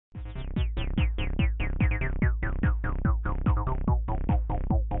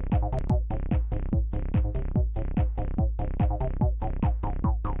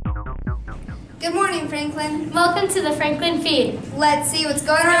Good morning, Franklin. Welcome to the Franklin Feed. Let's see what's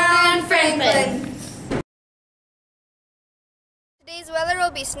going on, Franklin. Today's weather will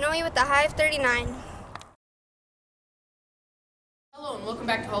be snowy with a high of 39. Hello and welcome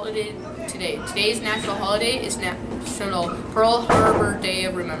back to Holiday Today. Today's national holiday is National Pearl Harbor Day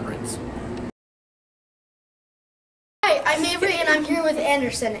of Remembrance. Hi, I'm Avery and I'm here with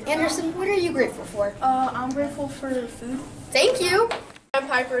Anderson. Anderson, what are you grateful for? I'm grateful for food. Thank you. I'm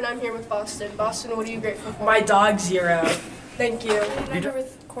Piper and I'm here with Boston. Boston, what are you grateful for? My dog, Zero. Thank you. I'm here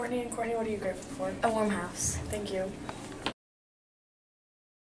with Courtney, and Courtney, what are you grateful for? A warm house. Thank you.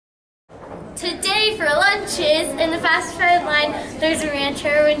 Today for lunches, in the fast food line, there's a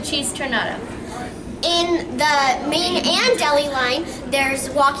ranchero and cheese tornado. In the main and deli line, there's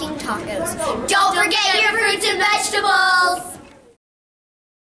walking tacos. Don't forget your fruits and vegetables!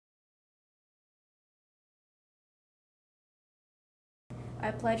 I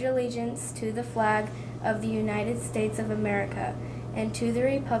pledge allegiance to the flag of the United States of America and to the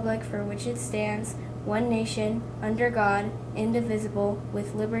republic for which it stands, one nation, under God, indivisible,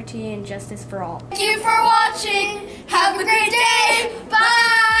 with liberty and justice for all. Thank you for watching. Have a great day.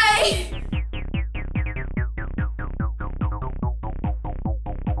 Bye!